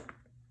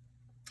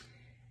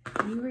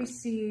 You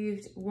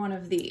received one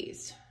of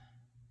these.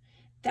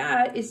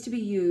 That is to be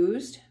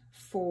used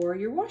for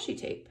your washi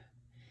tape.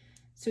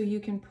 So you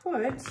can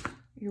put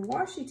your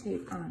washi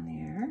tape on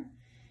there,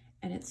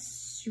 and it's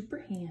super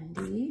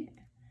handy.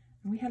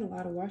 And we had a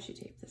lot of washi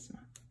tape this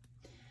month.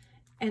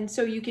 And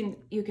so you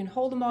can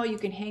hold them all. You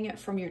can hang it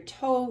from your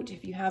tote.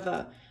 If you have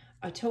a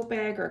tote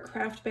bag or a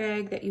craft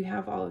bag that you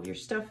have all of your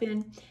stuff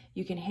in,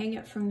 you can hang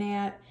it from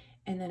that,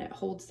 and then it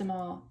holds them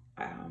all.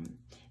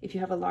 If you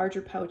have a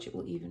larger pouch, it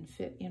will even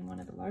fit in one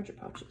of the larger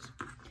pouches.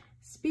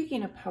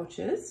 Speaking of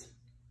pouches,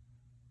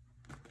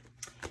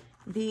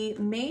 the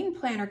main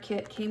planner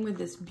kit came with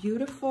this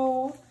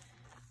beautiful,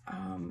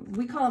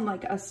 we call them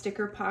like a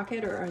sticker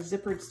pocket or a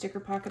zippered sticker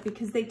pocket,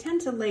 because they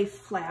tend to lay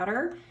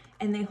flatter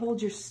and they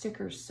hold your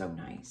stickers so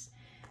nice.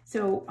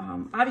 So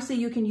obviously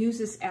you can use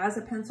this as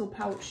a pencil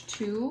pouch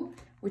too,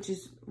 which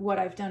is what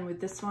I've done with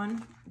this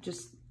one.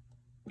 Just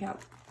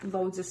got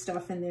loads of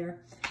stuff in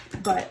there,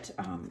 but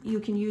you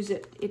can use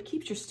it. It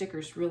keeps your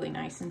stickers really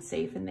nice and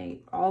safe, and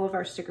all of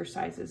our sticker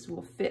sizes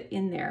will fit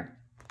in there.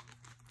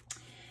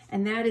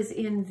 And that is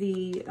in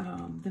the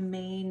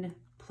main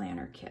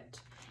planner kit.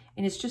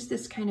 And it's just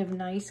this kind of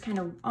nice, kind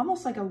of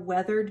almost like a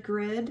weathered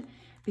grid,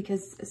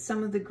 because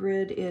some of the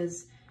grid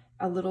is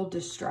a little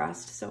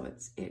distressed, so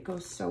it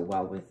goes so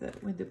well with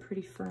the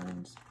pretty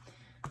ferns.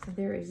 So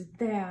there is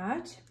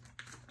that.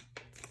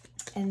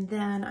 And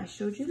then I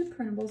showed you the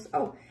printables.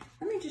 Oh,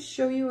 let me just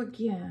show you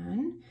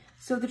again.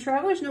 So the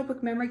Traveler's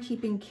Notebook Memory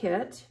Keeping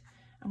Kit,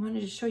 I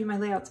wanted to show you my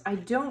layouts. I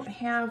don't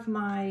have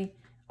my,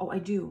 oh, I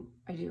do.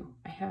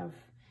 I have.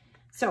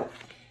 So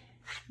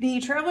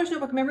the Traveler's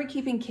Notebook Memory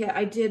Keeping Kit,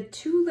 I did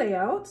 2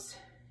 layouts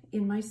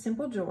in my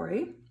Simple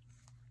Joy.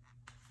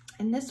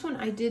 And this one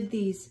I did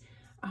these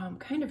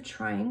kind of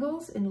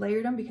triangles and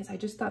layered them because I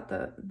just thought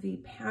the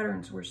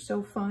patterns were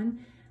so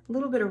fun. A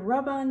little bit of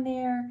rub on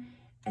there,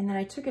 and then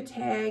I took a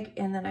tag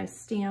and then I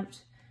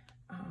stamped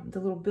the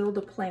little build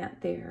a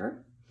plant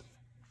there.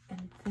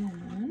 And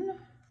then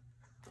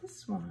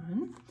this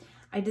one,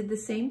 I did the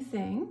same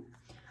thing.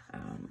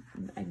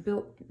 I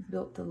built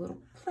the little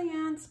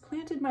plants,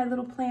 planted my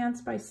little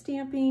plants by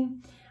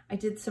stamping. I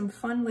did some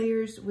fun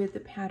layers with the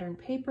pattern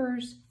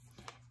papers,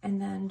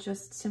 and then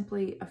just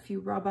simply a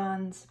few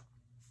rub-ons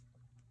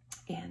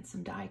and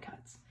some die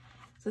cuts.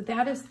 So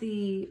that is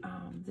the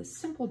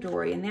Simple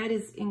Dory, and that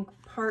is in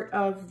part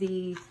of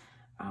the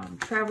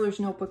Traveler's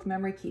Notebook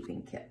Memory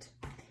Keeping Kit.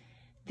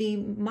 The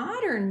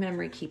Modern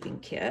Memory Keeping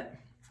Kit,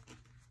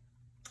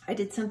 I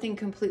did something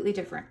completely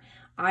different.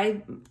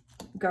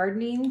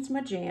 Gardening's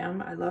my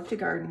jam. I love to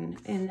garden,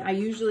 and I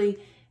usually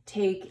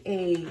take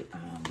a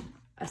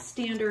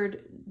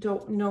standard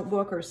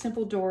notebook or a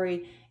Simple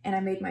Dory, and I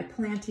make my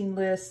planting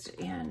list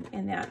and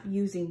that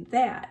using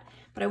that.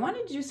 But I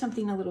wanted to do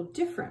something a little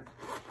different.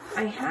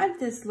 I had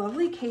this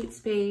lovely Kate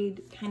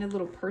Spade kind of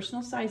little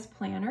personal size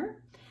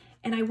planner,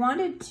 and I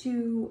wanted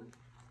to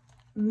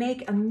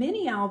make a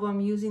mini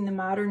album using the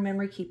Modern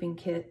Memory Keeping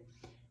Kit,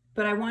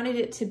 but I wanted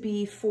it to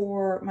be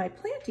for my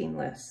planting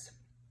lists.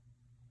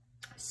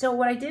 So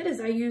what I did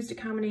is I used a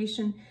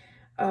combination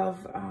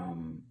of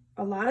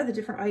a lot of the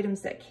different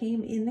items that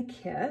came in the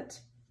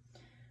kit.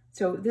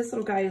 So this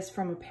little guy is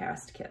from a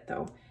past kit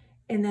though.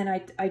 And then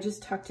I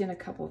just tucked in a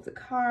couple of the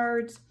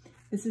cards.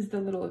 This is the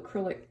little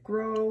acrylic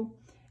grow.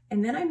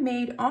 And then I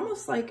made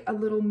almost like a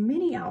little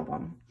mini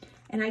album.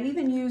 And I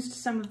even used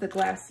some of the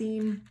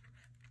glassine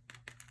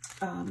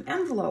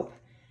envelope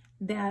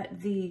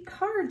that the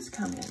cards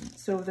come in.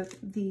 So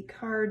the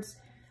cards,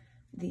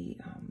 the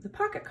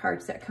pocket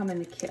cards that come in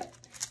the kit.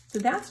 So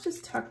that's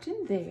just tucked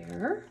in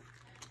there.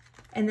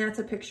 And that's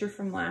a picture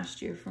from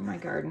last year from my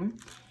garden.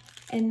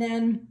 And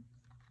then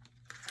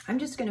I'm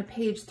just gonna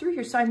page through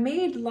here. So I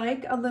made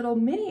like a little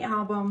mini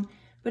album,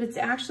 but it's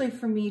actually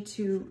for me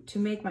to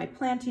make my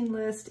planting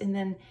list. And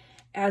then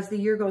as the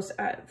year goes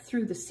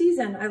through the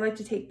season, I like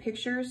to take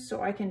pictures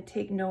so I can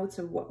take notes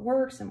of what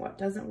works and what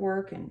doesn't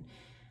work and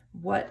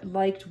what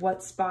liked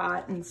what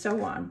spot and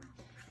so on.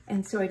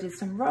 And so I did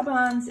some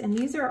rub-ons, and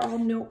these are all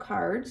note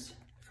cards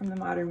from the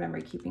Modern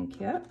Memory Keeping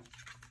Kit.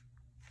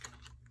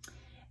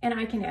 And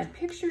I can add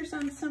pictures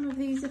on some of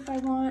these if I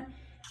want.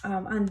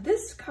 On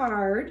this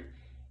card,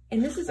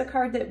 and this is a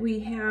card that we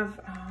have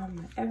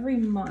every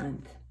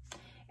month,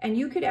 and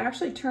you could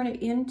actually turn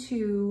it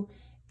into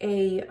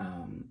a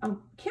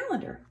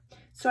calendar.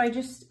 So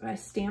I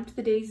stamped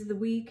the days of the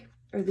week,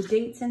 or the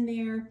dates in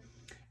there,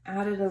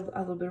 added a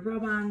little bit of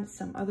rub-on,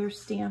 some other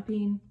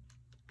stamping.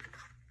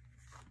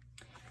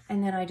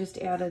 And then I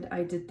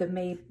did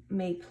the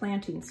May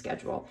planting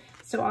schedule.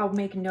 So I'll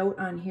make note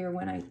on here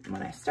when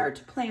I start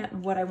to plant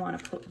and what I want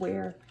to put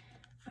where.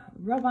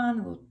 Rub on a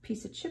little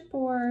piece of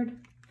chipboard.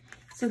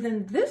 So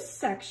then this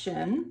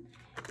section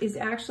is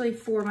actually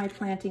for my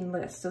planting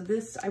list. So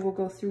this, I will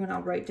go through and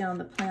I'll write down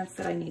the plants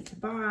that I need to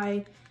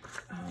buy,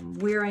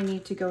 where I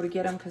need to go to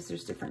get them, because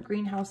there's different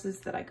greenhouses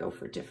that I go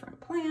for different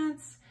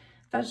plants,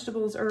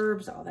 vegetables,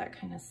 herbs, all that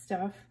kind of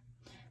stuff.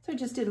 So I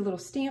just did a little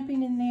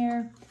stamping in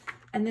there.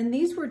 And then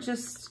these were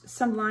just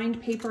some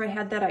lined paper I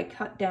had that I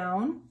cut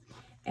down,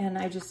 and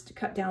I just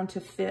cut down to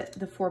fit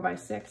the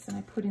 4x6, and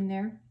I put in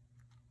there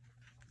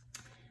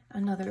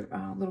another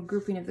little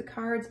grouping of the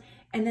cards.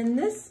 And then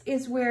this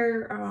is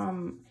where,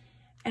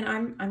 and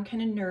I'm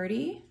kind of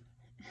nerdy.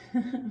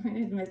 I'm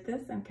gonna admit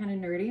this, I'm kind of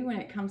nerdy when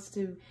it comes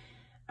to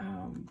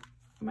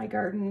my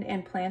garden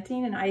and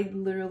planting, and I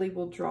literally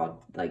will draw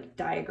like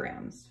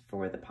diagrams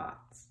for the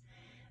pots.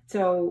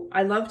 So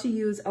I love to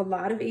use a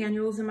lot of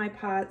annuals in my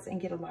pots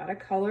and get a lot of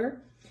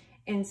color.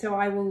 And so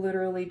I will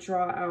literally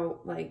draw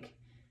out like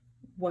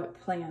what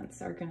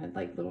plants are gonna,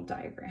 like little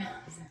diagrams,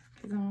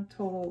 because I'm a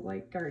total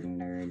like garden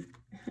nerd.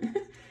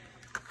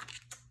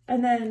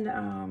 And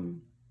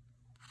then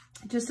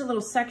just a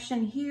little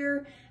section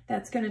here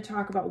that's gonna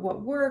talk about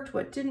what worked,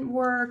 what didn't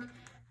work,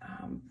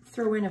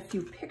 throw in a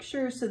few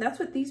pictures. So that's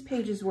what these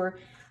pages were.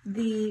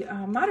 The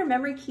Modern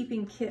Memory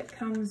Keeping Kit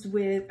comes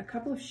with a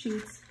couple of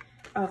sheets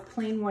of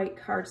plain white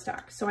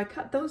cardstock. So I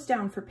cut those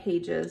down for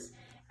pages,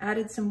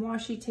 added some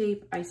washi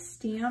tape. I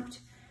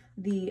stamped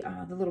the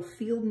little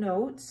field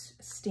notes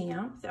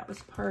stamp that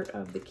was part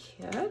of the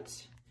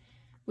kit,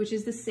 which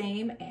is the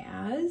same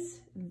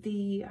as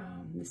the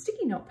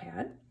sticky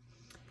notepad.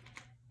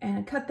 And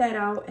I cut that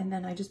out, and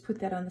then I just put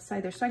that on the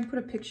side there. So I can put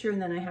a picture,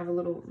 and then I have a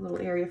little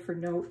area for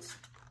notes.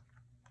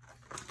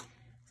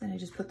 Then I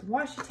just put the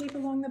washi tape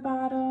along the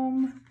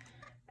bottom.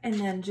 And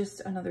then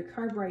just another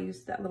card where I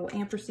used that little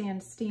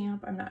ampersand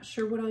stamp. I'm not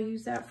sure what I'll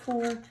use that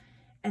for.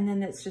 And then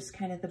that's just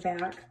kind of the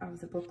back of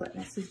the booklet.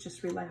 And this is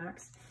just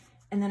relaxed.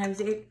 And then I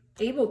was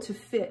able to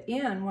fit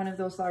in one of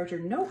those larger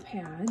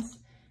notepads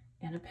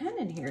and a pen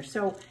in here.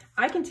 So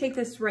I can take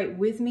this right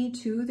with me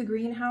to the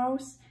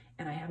greenhouse,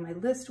 and I have my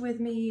list with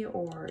me,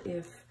 or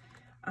if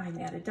I'm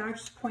at a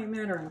doctor's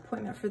appointment or an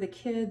appointment for the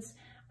kids,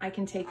 I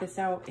can take this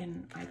out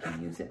and I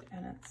can use it.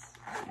 And it's,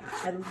 yeah,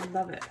 I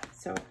love it.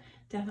 So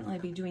definitely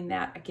be doing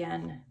that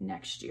again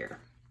next year.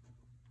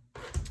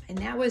 And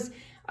that was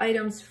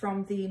items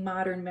from the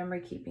Modern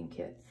Memory Keeping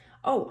Kit.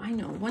 Oh, I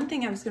know, one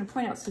thing I was going to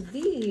point out. So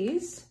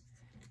these,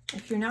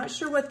 if you're not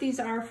sure what these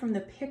are from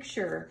the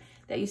picture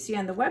that you see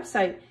on the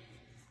website,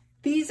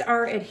 these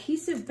are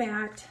adhesive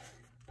backed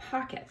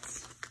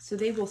pockets. So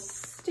they will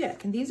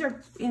stick. And these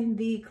are in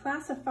the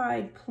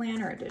Classified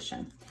Planner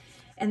Edition.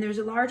 And there's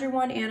a larger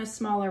one and a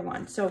smaller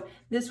one. So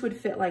this would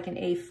fit like an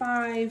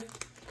A5.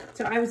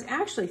 So I was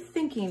actually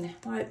thinking,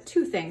 well,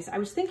 two things. I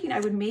was thinking I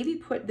would maybe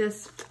put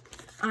this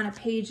on a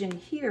page in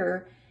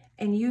here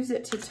and use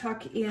it to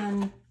tuck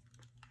in.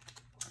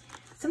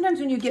 Sometimes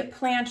when you get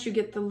plants, you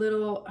get the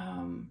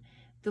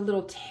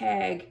little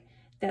tag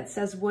that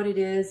says what it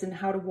is and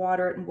how to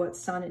water it and what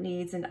sun it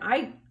needs. And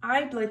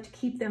I'd like to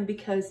keep them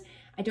because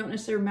I don't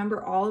necessarily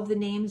remember all of the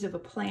names of a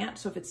plant.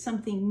 So if it's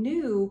something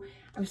new,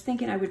 I was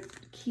thinking I would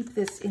keep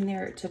this in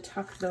there to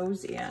tuck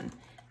those in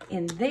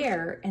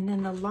there. And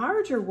then the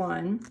larger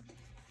one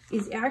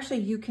is actually,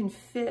 you can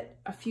fit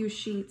a few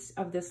sheets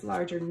of this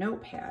larger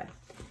notepad.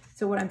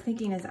 So what I'm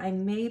thinking is I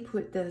may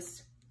put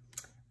this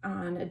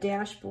on a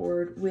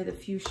dashboard with a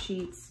few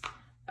sheets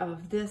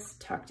of this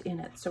tucked in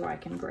it so I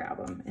can grab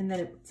them. And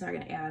then it's not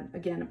going to add,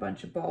 again, a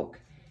bunch of bulk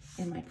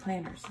in my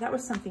planner. So that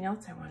was something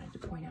else I wanted to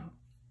point out.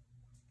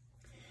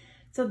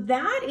 So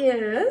that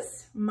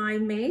is my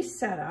May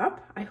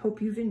setup. I hope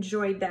you've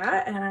enjoyed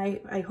that. And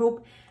I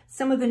hope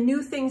some of the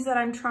new things that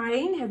I'm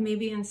trying have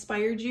maybe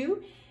inspired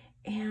you.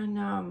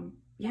 And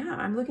yeah,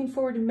 I'm looking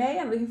forward to May.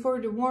 I'm looking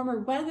forward to warmer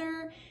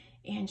weather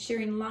and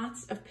sharing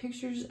lots of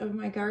pictures of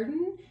my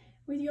garden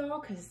with y'all,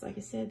 because like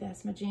I said,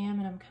 that's my jam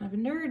and I'm kind of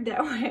a nerd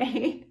that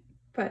way.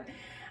 But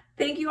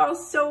thank you all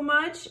so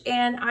much,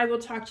 and I will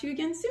talk to you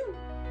again soon.